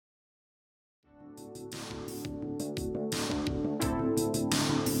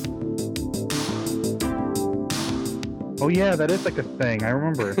Oh yeah, that is like a thing. I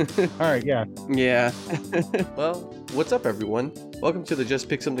remember. All right, yeah. Yeah. Well, what's up, everyone? Welcome to the Just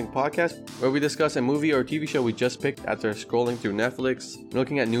Pick Something podcast, where we discuss a movie or TV show we just picked after scrolling through Netflix,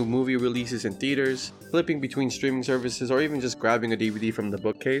 looking at new movie releases in theaters, flipping between streaming services, or even just grabbing a DVD from the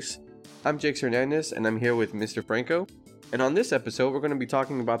bookcase. I'm Jake Hernandez, and I'm here with Mr. Franco. And on this episode, we're going to be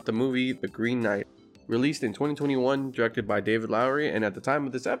talking about the movie The Green Knight, released in 2021, directed by David Lowery, and at the time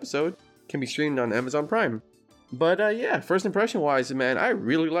of this episode, can be streamed on Amazon Prime. But yeah, first impression wise, man, I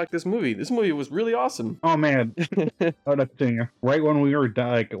really like this movie. This movie was really awesome. Oh man. Oh, that's the thing. Right when we were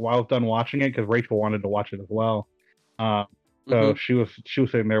done, like while I was done watching it, because Rachel wanted to watch it as well. So she was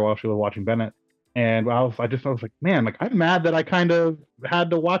sitting there while she was watching Bennett, and I was like, man, like I'm mad that I kind of had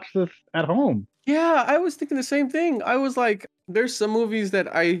to watch this at home. Yeah, I was thinking the same thing. I was like, there's some movies that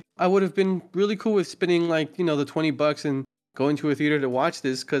I would have been really cool with spending like, the $20 and going to a theater to watch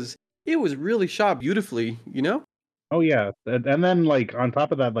this because it was really shot beautifully, Oh yeah, and then like on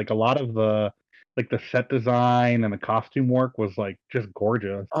top of that, like a lot of the set design and the costume work was like just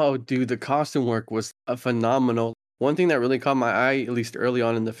gorgeous. Oh, dude, the costume work was phenomenal. One thing that really caught my eye, at least early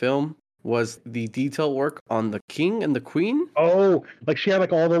on in the film, was the detail work on the king and the queen. Oh, like she had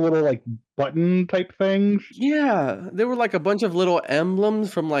like all the little like button type things. Yeah, there were like a bunch of little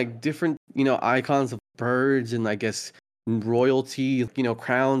emblems from like different, icons of birds and I guess royalty,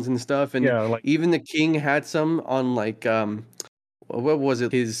 crowns and stuff. And Yeah, like even the king had some on like what was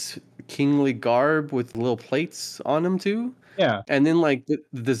it? His kingly garb with little plates on him too. yeah. And then like the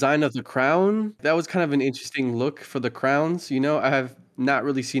design of the crown, that was kind of an interesting look for the crowns. I have not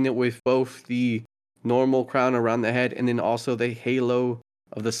really seen it with both the normal crown around the head and then also the halo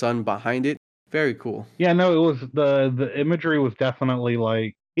of the sun behind it. Very cool. Yeah, no, it was the imagery was definitely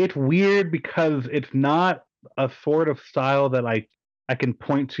like it's weird because it's not a sort of style that I can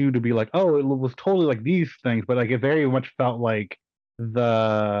point to be like, oh, it was totally like these things, but like it very much felt like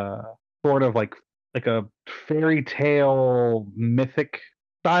the sort of like a fairy tale mythic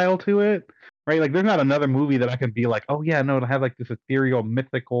style to it, right? Like there's not another movie that I can be like, oh yeah, no, it'll have like this ethereal,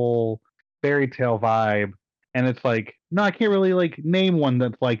 mythical fairy tale vibe. And it's like, no, I can't really like name one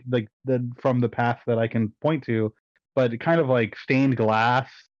that's like the from the past that I can point to, but kind of like stained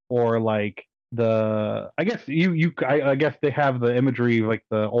glass or like I guess I guess they have the imagery of like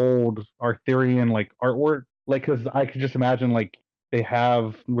the old Arthurian like artwork, like because I could just imagine like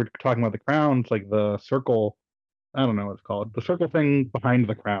we're talking about the crowns, like the circle. I don't know what it's called, the circle thing behind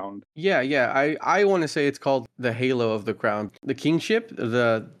the crown. Yeah. I want to say it's called the halo of the crown. The kingship,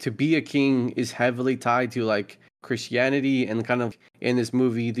 the to be a king is heavily tied to like Christianity and kind of in this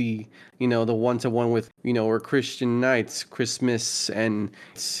movie the one-to-one with we're Christian knights, Christmas, and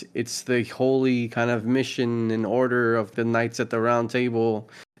it's the holy kind of mission and order of the knights at the round table.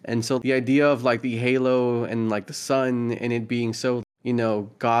 And so the idea of like the halo and like the sun and it being so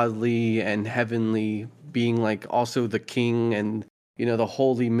godly and heavenly, being like also the king and the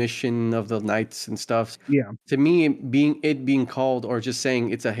holy mission of the knights and stuff. Yeah, To me, being called or just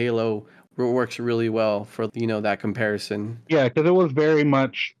saying it's a halo works really well for that comparison. yeah, because it was very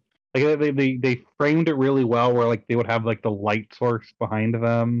much like they framed it really well, where like they would have like the light source behind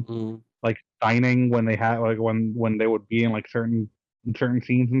them, Mm. like shining when they had like when they would be in like certain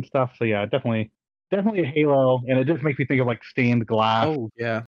scenes and stuff. So yeah, definitely a halo, and it just makes me think of like stained glass. Oh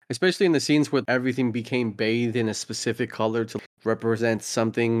yeah, especially in the scenes where everything became bathed in a specific color to represent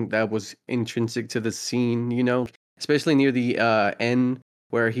something that was intrinsic to the scene. Especially near the end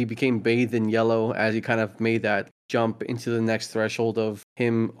where he became bathed in yellow as he kind of made that jump into the next threshold of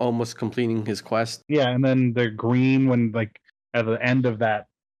him almost completing his quest. Yeah, and then the green when like at the end of that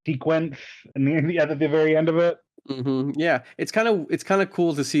sequence, and at the very end of it. Yeah, it's kind of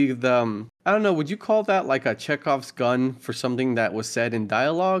cool to see the. I don't know. Would you call that like a Chekhov's gun for something that was said in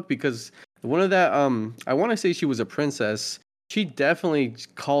dialogue? Because one of that I want to say she was a princess. She definitely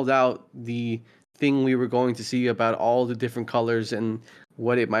called out the thing we were going to see about all the different colors and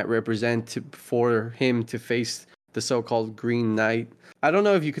what it might represent for him to face the so-called Green Knight. I don't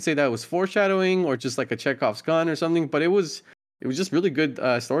know if you could say that was foreshadowing or just like a Chekhov's gun or something, but it was just really good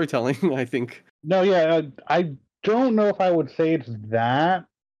storytelling. I think. No, yeah, I don't know if I would say it's that.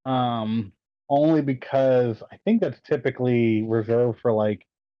 Um, Only because I think that's typically reserved for like,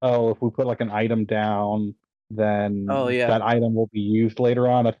 oh, if we put like an item down, Oh then yeah, that item will be used later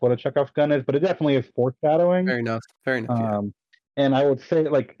on. That's what a Chekhov's gun is, but it definitely is foreshadowing. fair enough. Fair enough. Yeah. Um, and I would say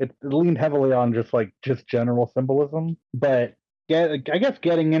like it leaned heavily on just general symbolism, but I guess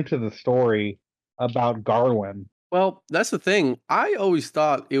getting into the story about Garwin. Well, that's the thing. I always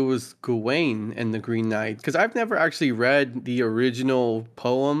thought it was Gawain and the Green Knight because I've never actually read the original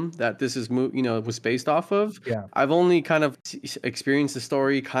poem that this is, was based off of. Yeah. I've only kind of experienced the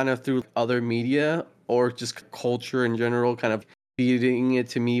story kind of through other media or just culture in general, kind of feeding it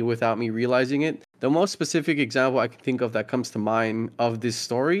to me without me realizing it. The most specific example I can think of that comes to mind of this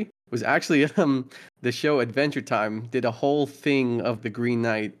story was actually the show Adventure Time did a whole thing of the Green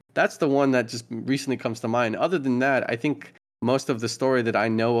Knight. That's the one that just recently comes to mind. Other than that, I think most of the story that I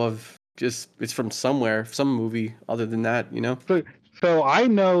know of just it's from somewhere, some movie. Other than that, you know. So, so I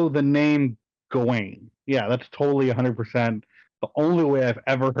know the name Gawain. Yeah, that's totally 100% the only way I've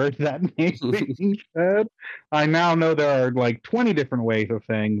ever heard that name being said. I now know there are like 20 different ways of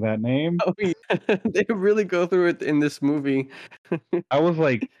saying that name. Oh yeah, they really go through it in this movie. I was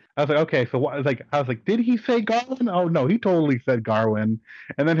like, okay, so what? Like, I was like, did he say Garwin? Oh no, he totally said Garwin.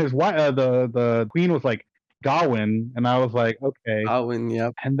 And then his wife, the queen was like Gawain, and I was like, okay. Owen,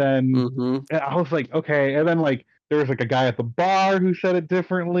 yep. And then Mm-hmm. I was like, okay. And then like there was like a guy at the bar who said it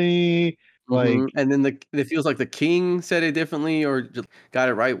differently. Like, Mm-hmm. And then it feels like the king said it differently or just got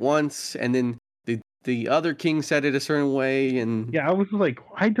it right once, and then the other king said it a certain way, and yeah, I was just like,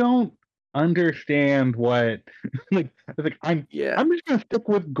 I don't understand what like I was like yeah, I'm just gonna stick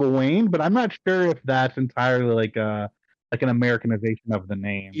with Gawain, but I'm not sure if that's entirely like an Americanization of the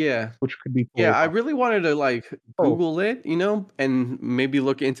name, yeah. which could be Yeah, totally I possible. really wanted to like Oh, Google it, and maybe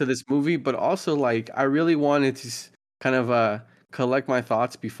look into this movie, but also like I really wanted to kind of collect my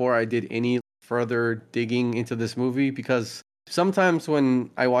thoughts before I did any further digging into this movie because sometimes when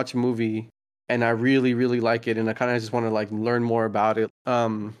I watch a movie and I really really like it and I kind of just want to like learn more about it.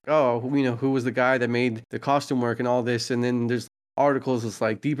 Who was the guy that made the costume work and all this, and then there's articles that's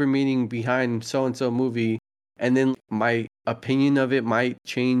like deeper meaning behind so and so movie, and then my opinion of it might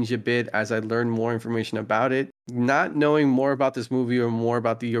change a bit as I learn more information about it. Not knowing more about this movie or more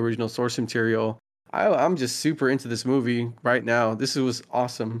about the original source material, I'm just super into this movie right now. This was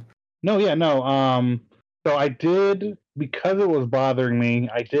awesome. no, yeah, no. So I did because it was bothering me.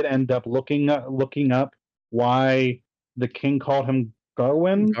 I did end up looking up why the king called him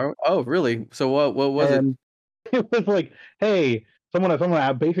Garwin, Oh, really? So what was it? and it was like, hey,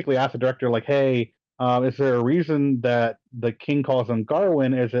 someone basically asked the director, like, hey, is there a reason that the king calls him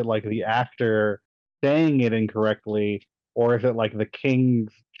Garwin? Is it like the actor saying it incorrectly, or is it like the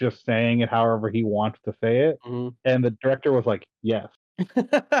king's just saying it however he wants to say it? Mhm. And the director was like, yes.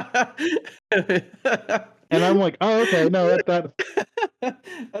 And I'm like, oh, okay, no, that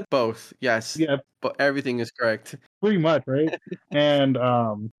Both, yes, yeah, but everything is correct. pretty much, right? And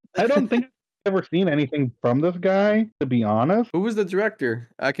I don't think I've ever seen anything from this guy, to be honest. Who was the director?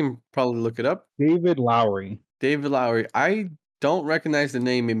 I can probably look it up. David Lowery. David Lowery. I don't recognize the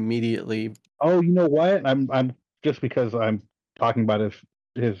name immediately. Oh, you know what? I'm just because I'm talking about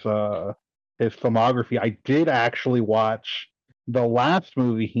his filmography. I did actually watch the last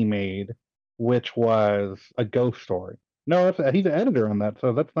movie he made, which was A Ghost Story. No, he's an editor on that,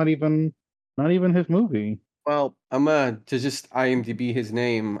 so that's not even his movie. Well, I'm to just IMDb his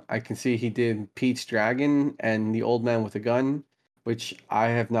name. I can see he did Pete's Dragon and The Old Man with a Gun, which I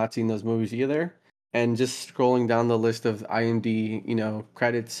have not seen those movies either. And just scrolling down the list of IMDb,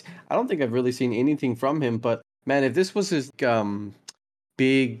 credits, I don't think I've really seen anything from him. But man, if this was his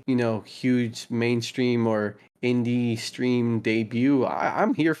big, huge mainstream or indie stream debut,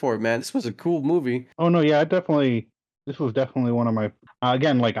 I'm here for it, man. This was a cool movie. Oh no, yeah, this was definitely one of my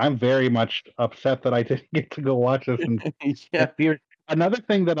again, like I'm very much upset that I didn't get to go watch this in Yeah. theater. Another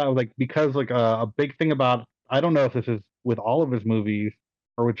thing that I was like because like a big thing about I don't know if this is with all of his movies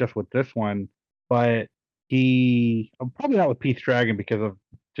or with this one, but probably not with Pete's Dragon because of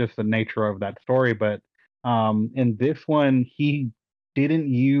just the nature of that story, but in this one he didn't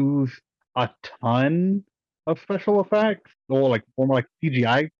use a ton of special effects or like more like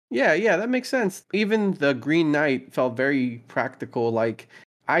CGI. Yeah, yeah, that makes sense. Even the Green Knight felt very practical. Like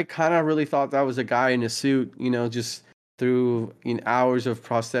I kind of really thought that was a guy in a suit, just through hours of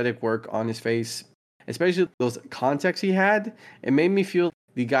prosthetic work on his face, especially those contacts he had. It made me feel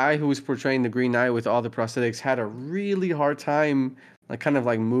the guy who was portraying the Green Knight with all the prosthetics had a really hard time, like kind of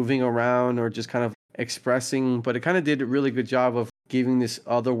like moving around or just kind of expressing. But it kind of did a really good job of giving this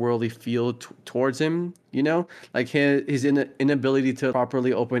otherworldly feel towards him. Like his inability to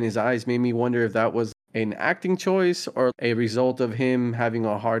properly open his eyes made me wonder if that was an acting choice or a result of him having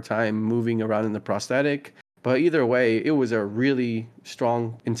a hard time moving around in the prosthetic. But either way, it was a really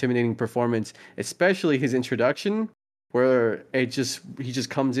strong, intimidating performance, especially his introduction, where he just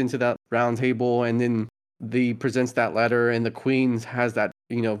comes into that round table and then the presents that letter and the queen has that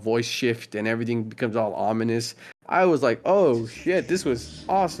voice shift and everything becomes all ominous. I was like, oh shit, this was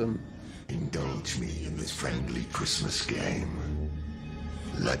awesome. Indulge me in this friendly Christmas game.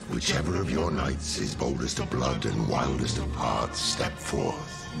 Let whichever of your knights is boldest of blood and wildest of hearts step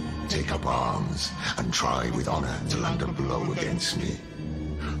forth. Take up arms and try with honor to land a blow against me.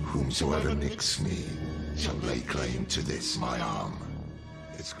 Whomsoever nicks me shall lay claim to this my arm,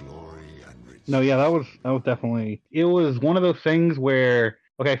 its glory and riches. No, yeah, that was definitely. It was one of those things where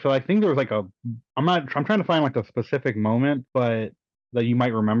okay, so I think there was like a. I'm trying to find like a specific moment, but that you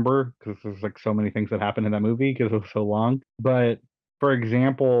might remember because there's like so many things that happened in that movie because it was so long. But for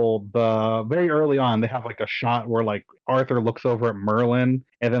example, the very early on, they have like a shot where like Arthur looks over at Merlin,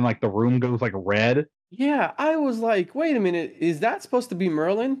 and then like the room goes like red. Yeah, I was like, wait a minute, is that supposed to be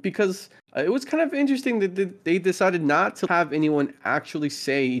Merlin? Because it was kind of interesting that they decided not to have anyone actually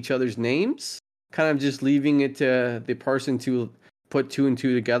say each other's names, kind of just leaving it to the person to put two and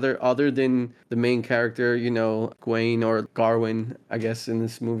two together, other than the main character, Gawain or Garwin, I guess, in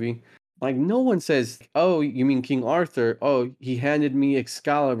this movie. Like, no one says, oh, you mean King Arthur? Oh, he handed me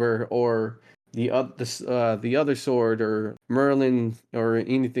Excalibur, or the other sword, or Merlin, or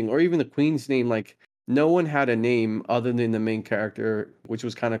anything, or even the Queen's name. Like, no one had a name other than the main character, which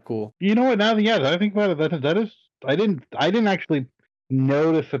was kind of cool. You know what? Now, yeah, I think about it. That is. I didn't actually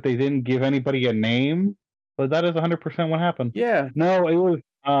notice that they didn't give anybody a name, but that is 100% what happened. Yeah, No, it was.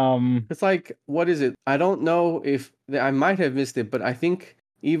 it's like, what is it? I don't know if I might have missed it, but I think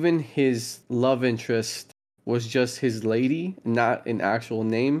even his love interest was just his lady, not an actual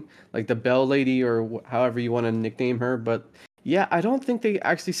name, like the Bell Lady or however you want to nickname her. But yeah, I don't think they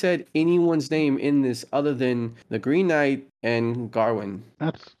actually said anyone's name in this other than the Green Knight and Garwin.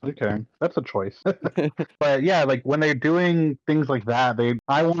 That's okay. That's a choice. But yeah, like when they're doing things like that,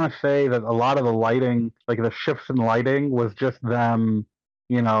 I want to say that a lot of the lighting, like the shifts in lighting, was just them,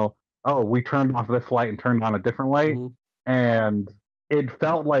 you know, oh, we turned off this light and turned on a different light, Mhm. and it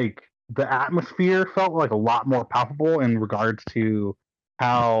felt like the atmosphere felt like a lot more palpable in regards to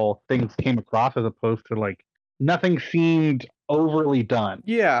how things came across as opposed to like nothing seemed overly done.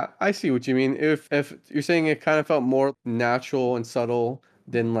 Yeah, I see what you mean. If you're saying it kind of felt more natural and subtle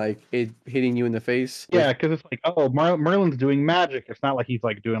than like it hitting you in the face with. Yeah, because it's like, oh, Merlin's doing magic. It's not like he's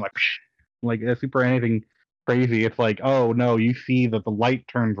like doing like super anything crazy. It's like, oh no, you see that the light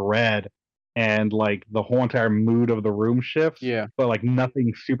turns red, and like the whole entire mood of the room shifts. Yeah. But like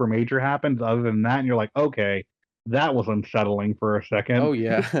nothing super major happens other than that, and you're like, okay, that was unsettling for a second. Oh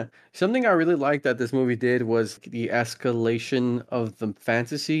yeah. Something I really liked that this movie did was the escalation of the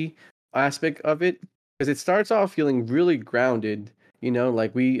fantasy aspect of it, because it starts off feeling really grounded,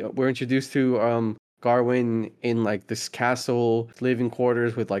 like we're introduced to Garwin in like this castle, living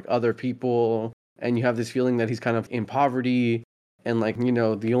quarters with like other people, and you have this feeling that he's kind of in poverty, and like,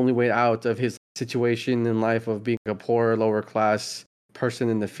 the only way out of his situation in life of being a poor lower class person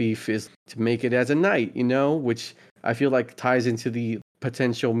in the fief is to make it as a knight, which I feel like ties into the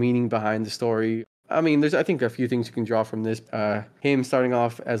potential meaning behind the story. I mean, I think a few things you can draw from this. Him starting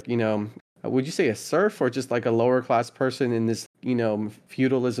off as, would you say a serf or just like a lower class person in this,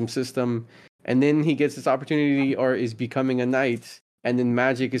 feudalism system? And then he gets this opportunity or is becoming a knight. And then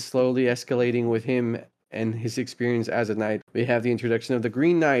magic is slowly escalating with him and his experience as a knight. We have the introduction of the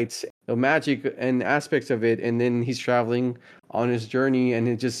Green Knights, the magic and aspects of it. And then he's traveling on his journey, and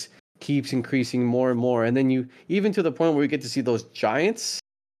it just keeps increasing more and more. And then you, even to the point where we get to see those giants.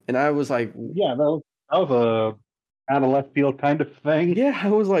 And I was like, Yeah, that was a out of left field kind of thing. yeah, I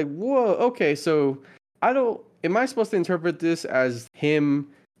was like, whoa, okay. So am I supposed to interpret this as him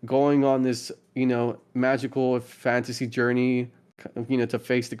going on this, magical fantasy journey, to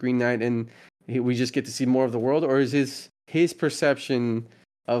face the Green Knight, and we just get to see more of the world? Or is his perception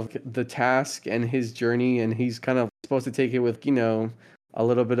of the task and his journey, and he's kind of supposed to take it with, a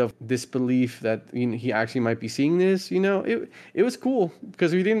little bit of disbelief that he actually might be seeing this? It was cool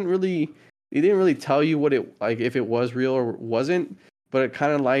because he didn't really tell you what it like, if it was real or wasn't, but it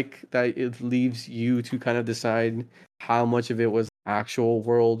kind of like that it leaves you to kind of decide how much of it was actual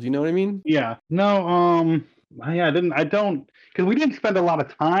world. You know what I mean? Yeah. No, yeah, I don't, because we didn't spend a lot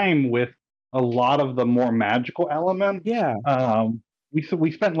of time with a lot of the more magical elements. Yeah.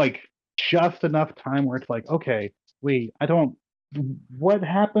 We spent like just enough time where it's like, okay, wait, I don't, what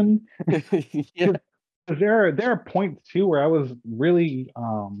happened? Yeah. 'Cause there are points too where I was really,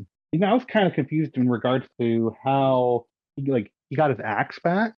 I was kind of confused in regards to how he got his axe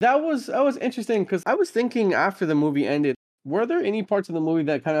back. That was interesting because I was thinking after the movie ended, were there any parts of the movie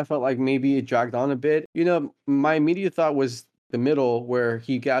that kind of felt like maybe it dragged on a bit? My immediate thought was the middle where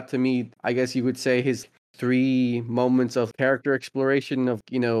he got to meet, I guess you would say, his 3 moments of character exploration of,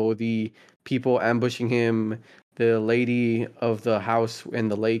 the people ambushing him, the lady of the house in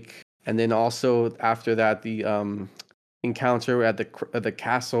the lake, and then also after that the encounter at the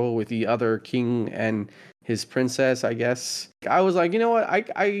castle with the other king and his princess, I guess. I was like, you know what?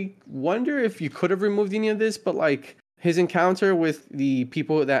 I wonder if you could have removed any of this, but like his encounter with the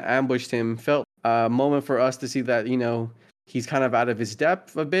people that ambushed him felt a moment for us to see that, he's kind of out of his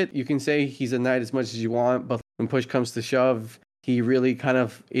depth a bit. You can say he's a knight as much as you want, but when push comes to shove, he really kind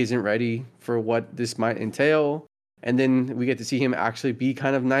of isn't ready for what this might entail. And then we get to see him actually be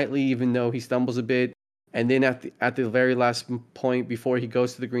kind of knightly, even though he stumbles a bit. And then at the very last point before he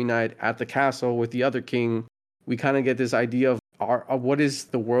goes to the Green Knight at the castle with the other king, we kind of get this idea of what is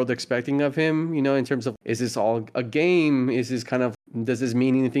the world expecting of him, in terms of, is this all a game? Is this kind of, does this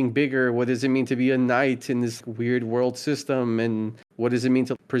mean anything bigger? What does it mean to be a knight in this weird world system? And what does it mean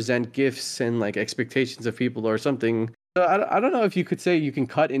to present gifts and like expectations of people or something? So I don't know if you could say you can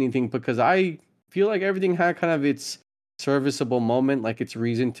cut anything, because I feel like everything had kind of its serviceable moment, like its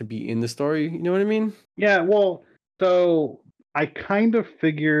reason to be in the story. You know what I mean? Yeah, well, so I kind of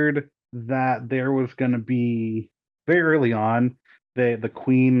figured that there was going to be very early on the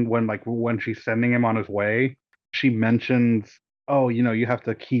queen, when she's sending him on his way, she mentions, oh, you have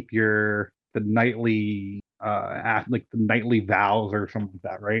to keep the nightly like the nightly vows or something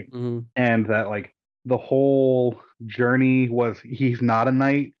like that, right? Mm-hmm. And that like the whole journey was he's not a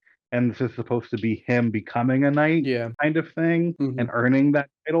knight, and this is supposed to be him becoming a knight, Yeah. kind of thing, Mm-hmm. and earning that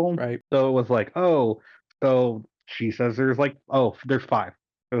title. Right. So it was like, oh, so she says there's like, oh, there's 5.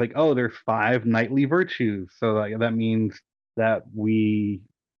 They're like, oh, there's 5 knightly virtues. So that means that we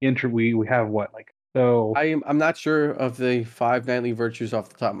have what, like, so I'm not sure of the 5 knightly virtues off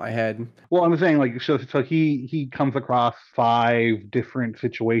the top of my head. well, I'm saying like, so he comes across 5 different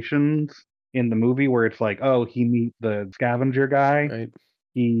situations in the movie where it's like, oh, he meets the scavenger guy, Right.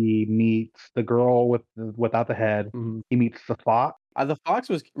 he meets the girl without the head, Mm-hmm. he meets the fox. The fox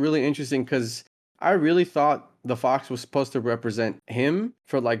was really interesting because I really thought the fox was supposed to represent him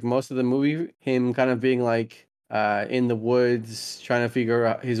for like most of the movie. Him kind of being like in the woods, trying to figure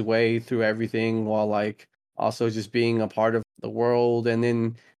out his way through everything while like also just being a part of the world. And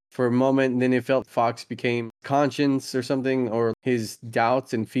then for a moment, then it felt Fox became conscience or something, or his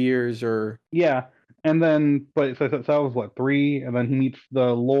doubts and fears, or Yeah, and then so that was what, 3, and then he meets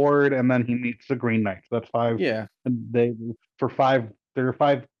the Lord, and then he meets the Green Knight. So that's 5. yeah. And for 5, there are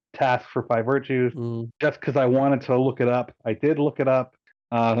 5 tasks for 5 virtues. Mm. Just because I wanted to look it up, I did look it up.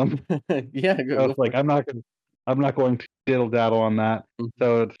 Yeah, So go it's like I'm not going to diddle daddle on that. Mhm.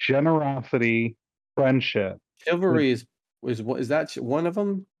 So it's generosity, friendship. Chivalry is that one of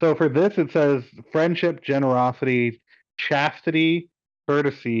them? So for this, it says friendship, generosity, chastity,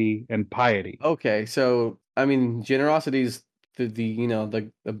 courtesy, and piety. Okay, so I mean, generosity is the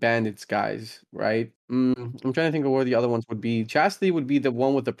bandits guys, right? I'm trying to think of where the other ones would be. Chastity would be the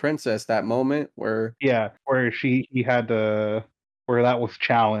one with the princess. That moment where, Yeah, where he had to, where that was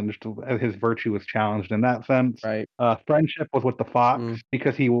challenged, his virtue was challenged in that sense. right? Friendship was with the fox, Mm.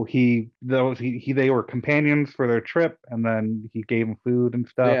 because they were companions for their trip, and then he gave him food and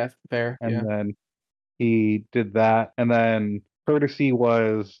stuff, Yeah, fair. and Yeah, then he did that, and then courtesy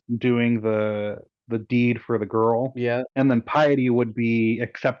was doing the deed for the girl, yeah. and then piety would be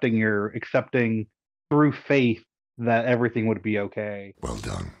accepting through faith that everything would be okay. Well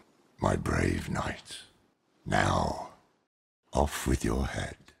done, my brave knight. Now, off with your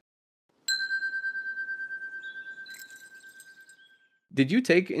head. Did you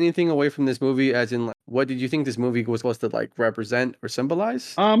take anything away from this movie? As in, like, what did you think this movie was supposed to like represent or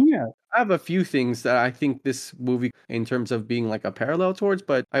symbolize? Yeah. I have a few things that I think this movie, in terms of being like a parallel towards,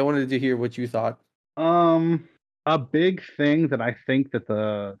 but I wanted to hear what you thought. A big thing that I think that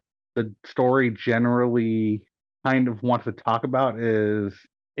the story generally kind of wants to talk about is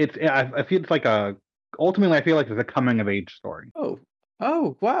I feel it's like ultimately I feel like it's a coming of age story. Oh,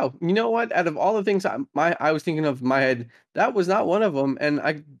 oh, wow! You know what? Out of all the things I was thinking of in my head, that was not one of them. And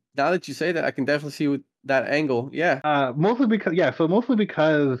now that you say that, I can definitely see with that angle. Yeah, Mostly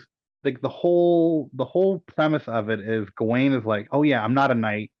because like the whole premise of it is Gawain is like, oh yeah, I'm not a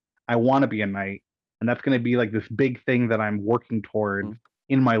knight, I want to be a knight, and that's going to be like this big thing that I'm working towards Mm.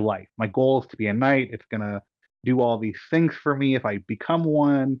 in my life. My goal is to be a knight. It's going to do all these things for me. If I become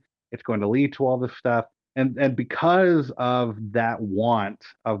one, it's going to lead to all this stuff. And because of that want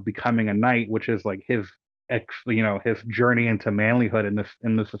of becoming a knight, which is like his journey into manlyhood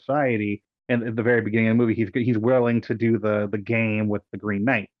in this society, and at the very beginning of the movie, he's willing to do the game with the Green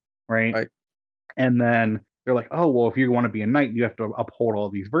Knight, right? right. And then they're like, oh well, if you want to be a knight, you have to uphold all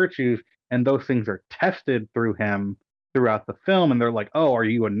these virtues. and those things are tested through him throughout the film, and they're like, oh, are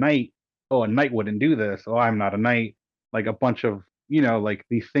you a knight? Oh, a knight wouldn't do this. Oh, I'm not a knight. Like a bunch of, like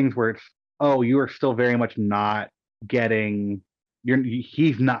these things where it's, oh, you are still very much not getting,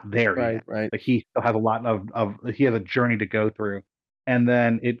 he's not there Right, yet. right. Like he still has a lot he has a journey to go through. And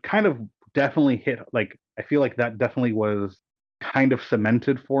then it kind of definitely hit, like, I feel like that definitely was kind of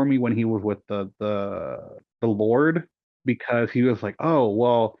cemented for me when he was with the Lord, because he was like, oh,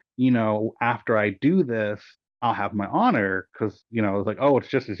 well, after I do this, I'll have my honor, because it's like, oh, it's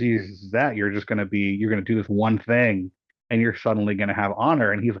just as easy as that. You're gonna do this one thing, and you're suddenly gonna have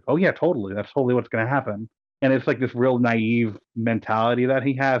honor. And he's like, oh yeah, totally. That's totally what's gonna happen. And it's like this real naive mentality that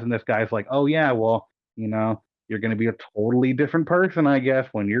he has, and this guy's like, oh yeah, well, you're gonna be a totally different person, I guess,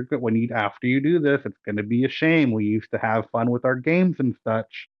 after you do this. It's gonna be a shame. We used to have fun with our games and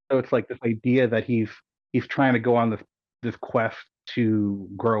such. So it's like this idea that he's trying to go on this quest to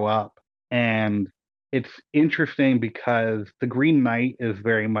grow up. And it's interesting because the Green Knight is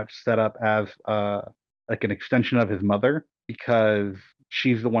very much set up as like an extension of his mother, because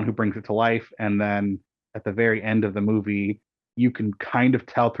she's the one who brings it to life. And then at the very end of the movie, you can kind of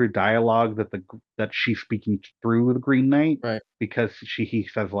tell through dialogue that she's speaking through the Green Knight, Right. because he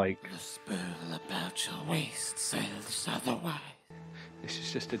says like, The spell about your waist says otherwise. This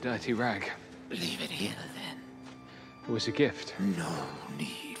is just a dirty rag. Leave it here then. It was a gift. No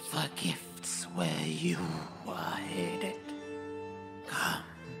need for gifts where you are headed. Come.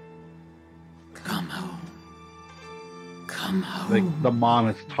 Come home. Come home. like the mom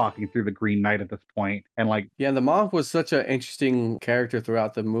is talking through the Green Knight at this point, and like, Yeah, the mom was such an interesting character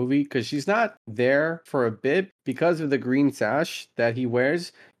throughout the movie because she's not there for a bit because of the green sash that he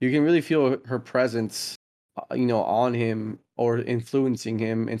wears. You can really feel her presence, on him or influencing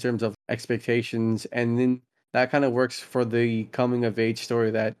him in terms of expectations, and then that kind of works for the coming of age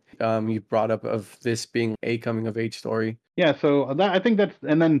story that you brought up of this being a coming of age story. yeah, so I think that's,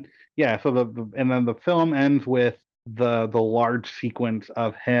 and then yeah, so and then the film ends with the large sequence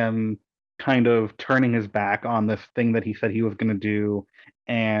of him kind of turning his back on this thing that he said he was going to do,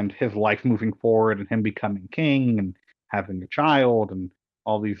 and his life moving forward, and him becoming king and having a child, and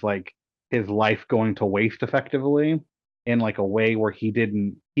all these, like, his life going to waste effectively in like a way where he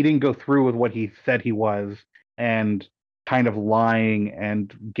didn't go through with what he said he was, and kind of lying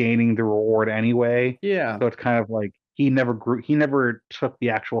and gaining the reward anyway. Yeah. So it's kind of like he never took the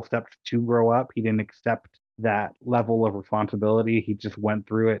actual steps to grow up. He didn't accept that level of responsibility. He just went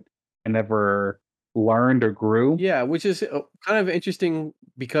through it and never learned or grew. Yeah, which is kind of interesting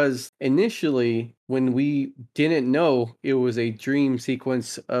because initially, when we didn't know it was a dream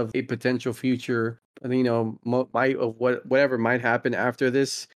sequence of a potential future, might of whatever might happen after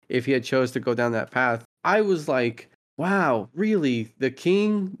this, if he had chose to go down that path, I was like, wow, really? The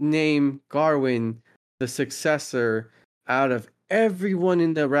king named Garwin, the successor, out of everyone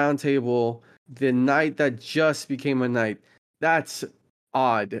in the round table, the knight that just became a knight. That's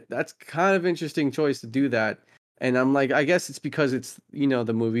odd. That's kind of interesting choice to do that. And I'm like, I guess it's because it's,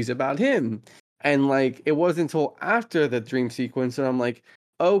 the movie's about him. And like, it wasn't until after the dream sequence that I'm like,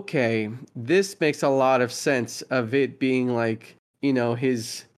 okay, this makes a lot of sense of it being like,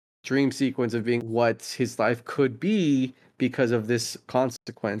 his dream sequence of being what his life could be because of this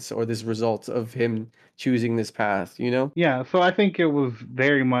consequence or this result of him choosing this path, Yeah, so I think it was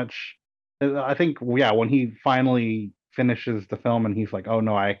very much, I think, yeah, when he finally finishes the film and he's like, oh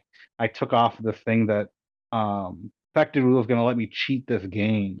no, I took off this thing that effectively was going to let me cheat this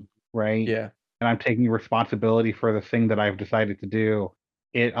game, right? Yeah. And I'm taking responsibility for the thing that I've decided to do.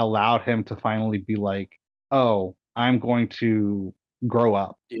 It allowed him to finally be like, oh, I'm going to grow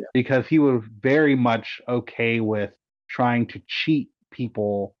up. Yeah. Because he was very much okay with trying to cheat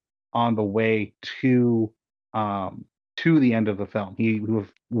people on the way to the end of the film. He was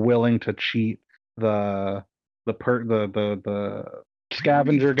willing to cheat the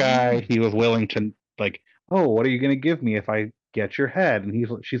scavenger guy. He was willing to, like, oh, what are you going to give me if I get your head?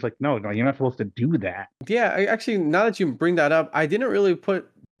 And she's like, no, you're not supposed to do that. Yeah, actually, now that you bring that up, I didn't really put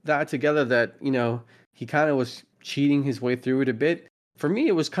that together that, he kind of was cheating his way through it a bit. For me,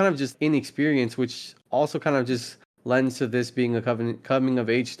 it was kind of just inexperience, which also kind of just lends to this being a coming of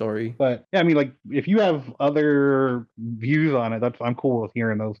age story. But yeah, I mean, like, if you have other views on it, I'm cool with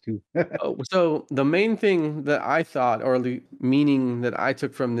hearing those too. So the main thing that I thought, or the meaning that I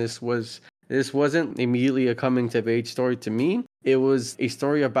took from this, was this wasn't immediately a coming of age story to me. It was a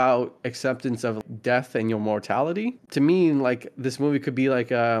story about acceptance of death and your mortality. To me, like, this movie could be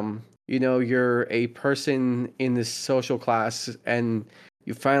like, you're a person in this social class and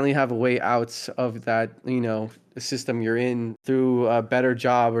you finally have a way out of that, system you're in through a better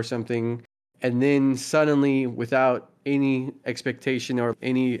job or something. And then suddenly, without any expectation or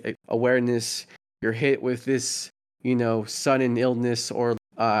any awareness, you're hit with this, sudden illness or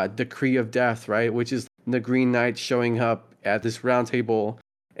decree of death, right? Which is the Green Knight showing up at this round table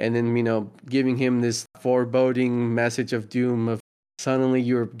and then, giving him this foreboding message of doom of suddenly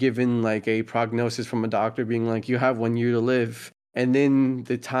you're given like a prognosis from a doctor being like, you have 1 year to live. And then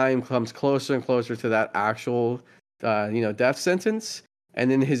the time comes closer and closer to that actual, death sentence. And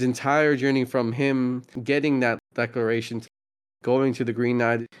then his entire journey from him getting that declaration, going to the Green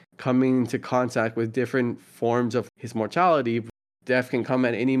Knight, coming into contact with different forms of his mortality. Death can come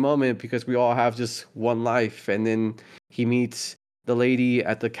at any moment because we all have just one life. And then he meets the lady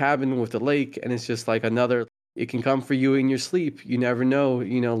at the cabin with the lake, and it's just like another, it can come for you in your sleep. You never know,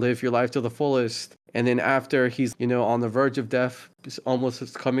 live your life to the fullest. And then after he's, on the verge of death,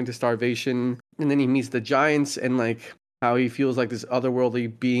 almost coming to starvation. And then he meets the giants and like how he feels like this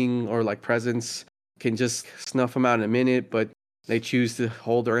otherworldly being or like presence can just snuff him out in a minute, but they choose to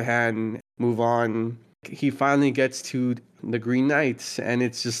hold her hand, move on. He finally gets to the Green Knights, and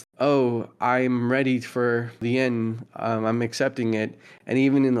it's just, oh, I'm ready for the end. I'm accepting it. And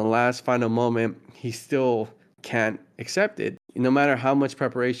even in the last final moment, he still can't accept it. No matter how much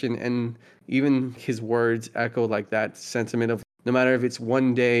preparation, and even his words echo like that sentiment of no matter if it's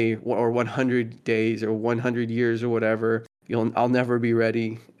 1 day or 100 days or 100 years or whatever, I'll never be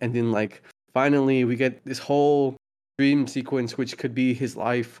ready. And then like finally we get this whole dream sequence, which could be his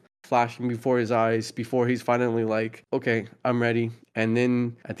life flashing before his eyes before he's finally like, okay, I'm ready. And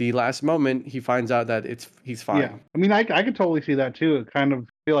then at the last moment, he finds out that he's fine. Yeah, I mean, I could totally see that too. It kind of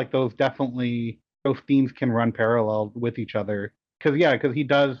feel like those themes can run parallel with each other. Because he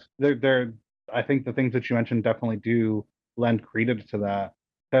does. They're. I think the things that you mentioned definitely do lend credence to that.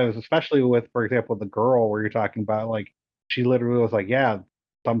 Because especially with, for example, the girl where you're talking about, like she literally was like, yeah,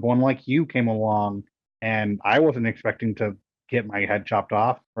 someone like you came along, and I wasn't expecting to get my head chopped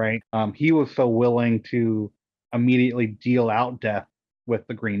off. Right. He was so willing to immediately deal out death with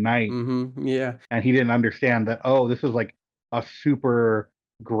the Green Knight, Yeah. and he didn't understand that, oh, this is like a super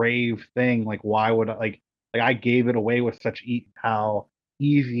grave thing. Like, why would I gave it away with such how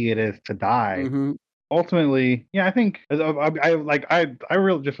easy it is to die. Ultimately, yeah, I think I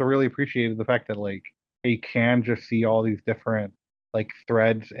really just really appreciated the fact that like you can just see all these different like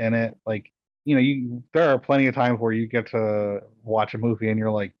threads in it. Like, there are plenty of times where you get to watch a movie and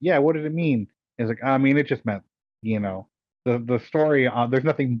you're like, yeah, what did it mean? It's like, I mean, it just meant, the story. There's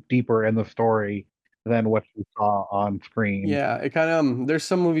nothing deeper in the story than what you saw on screen. Yeah, it kind of there's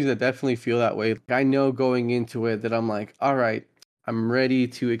some movies that definitely feel that way. I know going into it that I'm like, all right, I'm ready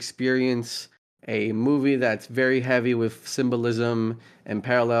to experience a movie that's very heavy with symbolism and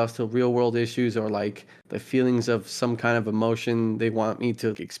parallels to real world issues or like the feelings of some kind of emotion they want me to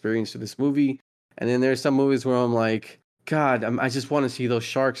experience through this movie. And then there's some movies where I'm like, God, I just want to see those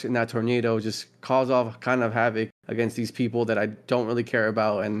sharks in that tornado just cause all kind of havoc against these people that I don't really care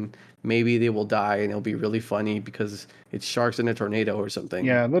about, and maybe they will die, and it'll be really funny because it's sharks in a tornado or something.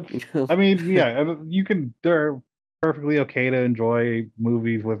 Yeah, I mean, yeah, they're perfectly okay to enjoy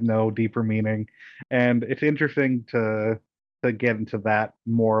movies with no deeper meaning, and it's interesting to get into that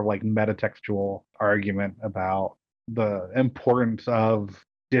more like metatextual argument about the importance of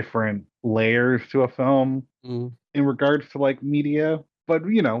different layers to a film in regards to like media. But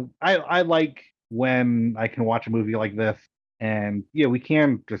I like when I can watch a movie like this, and yeah, we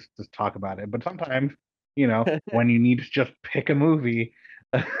can just talk about it. But sometimes, when you need to just pick a movie,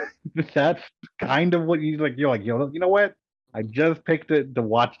 that's kind of what you like. You're like, you know what? I just picked it to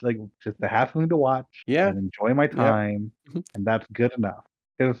watch, like just to have something to watch and enjoy my time, and that's good enough.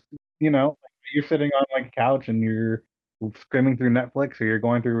 Because you're sitting on like a couch and you're skimming through Netflix or you're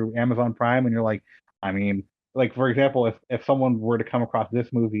going through Amazon Prime, and you're like, I mean, like for example, if someone were to come across this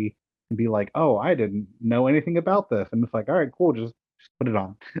movie and be like, oh, I didn't know anything about this, and it's like, all right, cool, just put it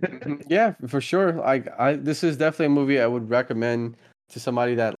on. Yeah, for sure. This is definitely a movie I would recommend to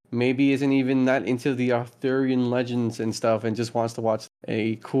somebody that maybe isn't even that into the Arthurian legends and stuff and just wants to watch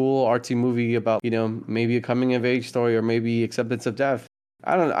a cool artsy movie about, maybe a coming of age story or maybe acceptance of death.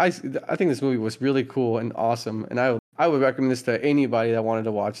 I don't know. I think this movie was really cool and awesome, and I would recommend this to anybody that wanted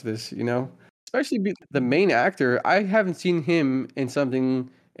to watch this, Especially the main actor. I haven't seen him in something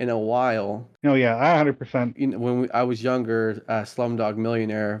in a while. Oh yeah, 100%. When I was younger, Slumdog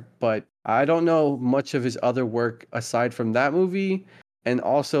Millionaire, but I don't know much of his other work aside from that movie, and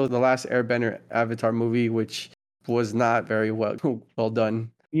also the last Airbender Avatar movie, which was not very well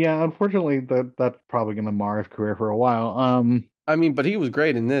done. Yeah, unfortunately, that's probably gonna mar his career for a while. I mean, but he was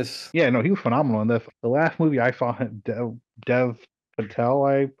great in this. Yeah, no, he was phenomenal in this. The last movie I saw him, Dev Patel,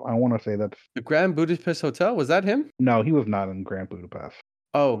 I want to say that's The Grand Budapest Hotel, was that him? no, he was not in Grand Budapest.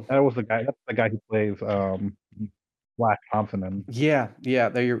 Oh, That was the guy. That's the guy who plays Flash Thompson in. yeah,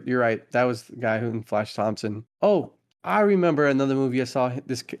 there you're right. That was the guy who in Flash Thompson. Oh, I remember another movie I saw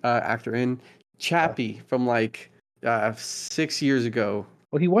this actor in, Chappie, from like 6 years ago.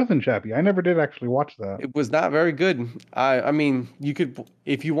 Well, he was in Chappie. I never did actually watch that. It was not very good. I mean, you could,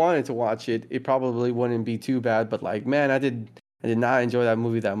 if you wanted to watch it, it probably wouldn't be too bad. But like, man, I did not enjoy that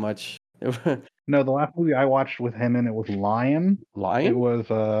movie that much. No, the last movie I watched with him in it was Lion. It Lion? was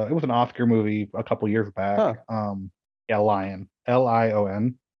an Oscar movie a couple years back. Huh. Yeah, Lion.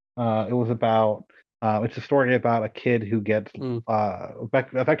 Lion. It was about it's a story about a kid who gets Mm.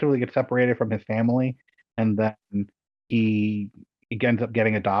 effectively gets separated from his family, and then he ends up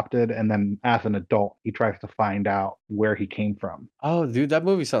getting adopted, and then as an adult he tries to find out where he came from. Oh, dude, that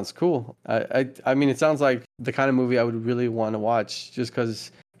movie sounds cool. I mean, it sounds like the kind of movie I would really want to watch, just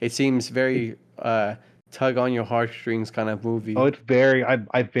because it seems very tug on your heartstrings kind of movie. Oh,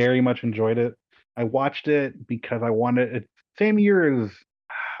 I very much enjoyed it. I watched it because I wanted it. Same year as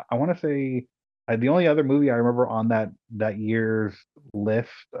I want to say the only other movie I remember on that year's list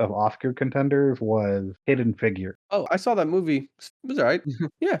of Oscar contenders was Hidden Figure. Oh, I saw that movie. It was all right.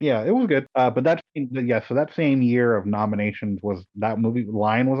 Yeah. Yeah, it was good. But so that same year of nominations was that movie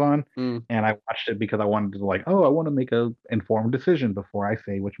Lion was on, Mm. and I watched it because I wanted to I want to make a informed decision before I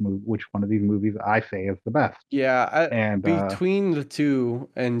say which one of these movies I say is the best. Yeah, And between the two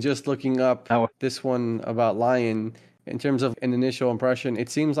and just looking up that was, this one about Lion, in terms of an initial impression, it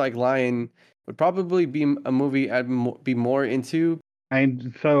seems like Lion would probably be a movie I'd be more into.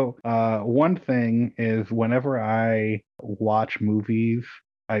 and so one thing is whenever I watch movies,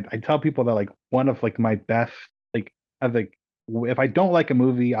 I tell people that one of my best if I don't like a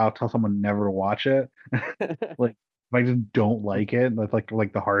movie, I'll tell someone never to watch it. Like if I just don't like it, that's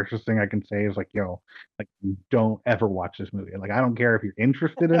like the harshest thing I can say is yo, don't ever watch this movie. I don't care if you're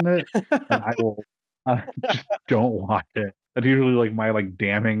interested in it, and I will just don't watch it. That's usually my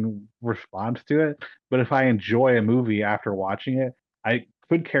damning response to it. But if I enjoy a movie after watching it, I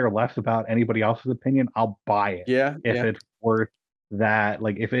could care less about anybody else's opinion. I'll buy it Yeah, if yeah. it's worth that.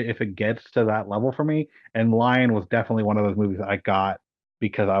 If it gets to that level for me. And Lion was definitely one of those movies that I got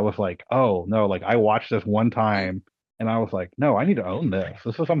because I was like, oh no, I watched this one time and I was like, no, I need to own this.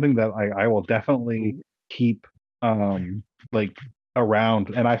 This is something that I will definitely keep around.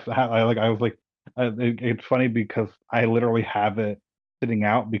 And I was like, it's funny because I literally have it sitting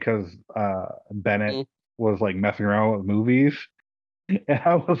out because Bennett was messing around with movies, and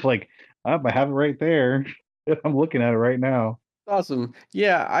I was like, oh, I have it right there. I'm looking at it right now. Awesome.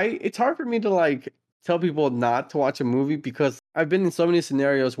 Yeah, it's hard for me to tell people not to watch a movie because I've been in so many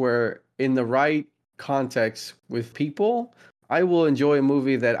scenarios where in the right context with people, I will enjoy a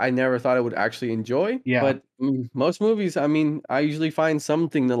movie that I never thought I would actually enjoy. Yeah. But most movies, I mean, I usually find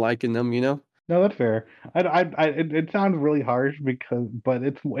something to like in them, you know? No, that's fair. It sounds really harsh but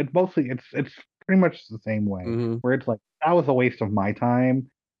it's mostly it's pretty much the same way where it's that was a waste of my time,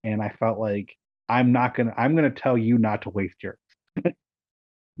 and I felt like I'm gonna tell you not to waste yours.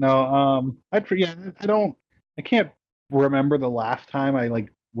 No, I can't remember the last time I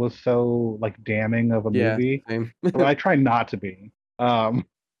was so damning of a movie. Same. But I try not to be.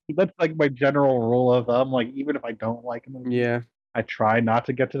 That's my general rule of thumb. Even if I don't like a movie, Yeah. I try not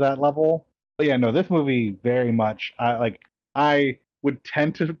to get to that level. But yeah, no, this movie very much. I would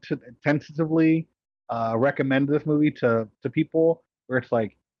tentatively recommend this movie to people where it's this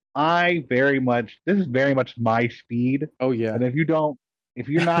is very much my speed. Oh yeah. And if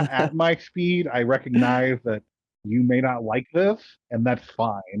you're not at my speed, I recognize that you may not like this, and that's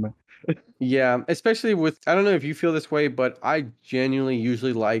fine. Yeah, especially with, I don't know if you feel this way, but I genuinely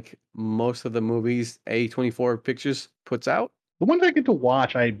usually like most of the movies A24 Pictures puts out. The ones I get to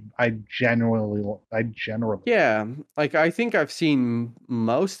watch, I generally. Yeah, I think I've seen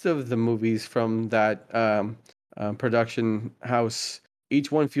most of the movies from that production house.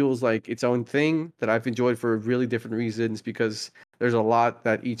 Each one feels like its own thing that I've enjoyed for really different reasons because there's a lot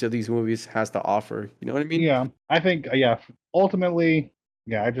that each of these movies has to offer. You know what I mean? Yeah, I think ultimately,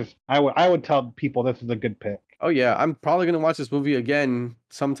 yeah, I would tell people this is a good pick. Oh yeah, I'm probably gonna watch this movie again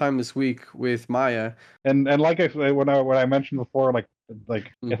sometime this week with Maya. And like I said when I mentioned before,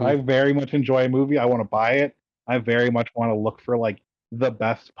 if I very much enjoy a movie, I want to buy it. I very much want to look for the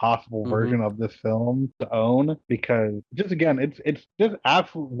best possible version of this film to own, because just again, it's just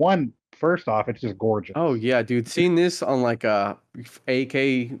absolute one. First off, it's just gorgeous. Oh yeah, dude. Seeing this on like a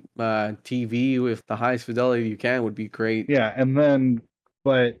 8K TV with the highest fidelity you can would be great. Yeah, and then,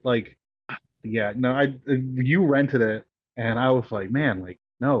 but like, yeah, no, you rented it, and I was like, man, like,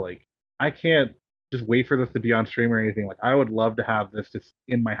 no, like, I can't just wait for this to be on stream or anything. Like, I would love to have this just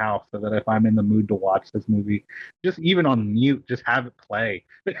in my house, so that if I'm in the mood to watch this movie, just even on mute, just have it play.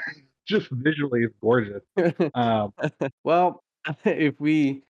 Just visually, it's gorgeous. Well, if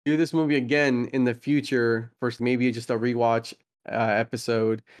we do this movie again in the future for maybe just a rewatch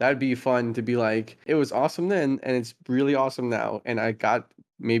episode, that'd be fun to be like, it was awesome then, and it's really awesome now, and I got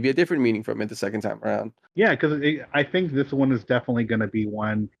maybe a different meaning from it the second time around. Yeah, because I think this one is definitely going to be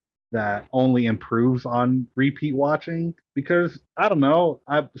one that only improves on repeat watching. Because I don't know,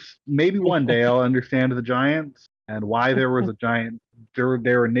 maybe one day I'll understand the giants and why there was a giant. They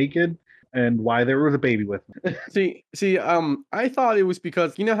were naked, and why there was a baby with them. See, I thought it was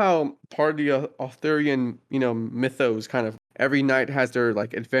because you know how part of the Arthurian, mythos kind of every knight has their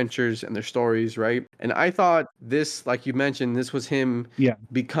like adventures and their stories, right? And I thought this, like you mentioned, this was him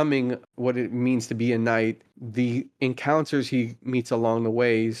becoming what it means to be a knight. The encounters he meets along the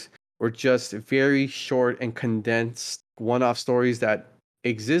ways were just very short and condensed one-off stories that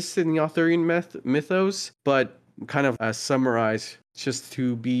exist in the Arthurian mythos, but kind of summarized just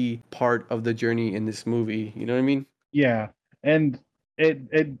to be part of the journey in this movie. You know what I mean? Yeah, and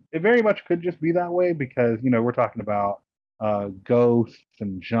it very much could just be that way, because we're talking about ghosts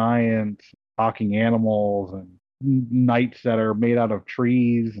and giants, talking animals, and knights that are made out of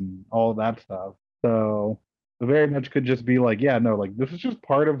trees and all that stuff. So it very much could just be like, yeah, no, like this is just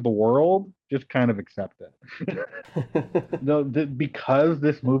part of the world. Just kind of accept it. No, because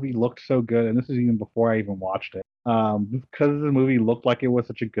this movie looked so good, and this is even before I even watched it. Because the movie looked like it was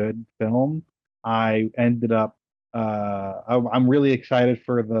such a good film, I ended up. I'm really excited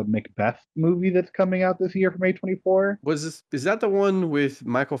for the Macbeth movie that's coming out this year from A24. Is that the one with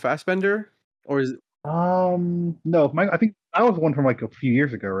Michael Fassbender, or is it? No, I think that was one from like a few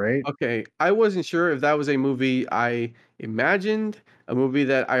years ago, right? Okay, I wasn't sure if that was a movie I imagined, a movie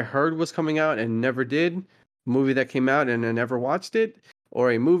that I heard was coming out and never did, a movie that came out and I never watched it,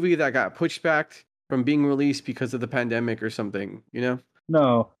 or a movie that got pushed back from being released because of the pandemic or something,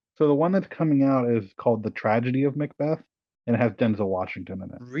 No. So the one that's coming out is called The Tragedy of Macbeth, and it has Denzel Washington in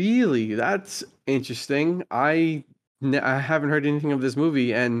it. Really? That's interesting. I haven't heard anything of this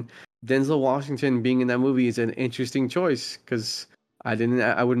movie, and Denzel Washington being in that movie is an interesting choice because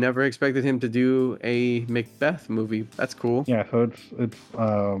I would never expected him to do a Macbeth movie. That's cool. Yeah, so it's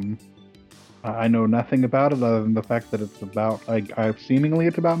I know nothing about it other than the fact that it's about seemingly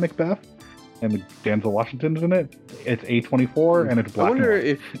it's about Macbeth, and Denzel Washington's in it. It's A24 and it's black. I wonder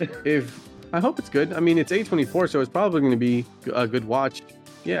if I hope it's good. I mean, it's A24, so it's probably going to be a good watch.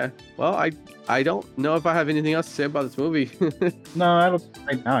 Yeah. Well, I don't know if I have anything else to say about this movie. No, I don't.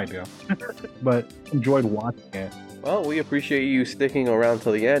 Right now I do, but enjoyed watching it. Well, we appreciate you sticking around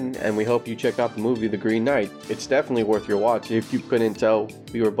till the end, and we hope you check out the movie The Green Knight. It's definitely worth your watch. If you couldn't tell,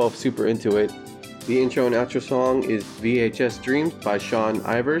 we were both super into it. The intro and outro song is VHS Dreams by Sean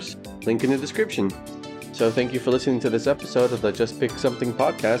Ivers. Link in the description. So thank you for listening to this episode of the Just Pick Something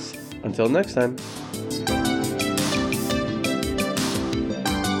podcast. Until next time.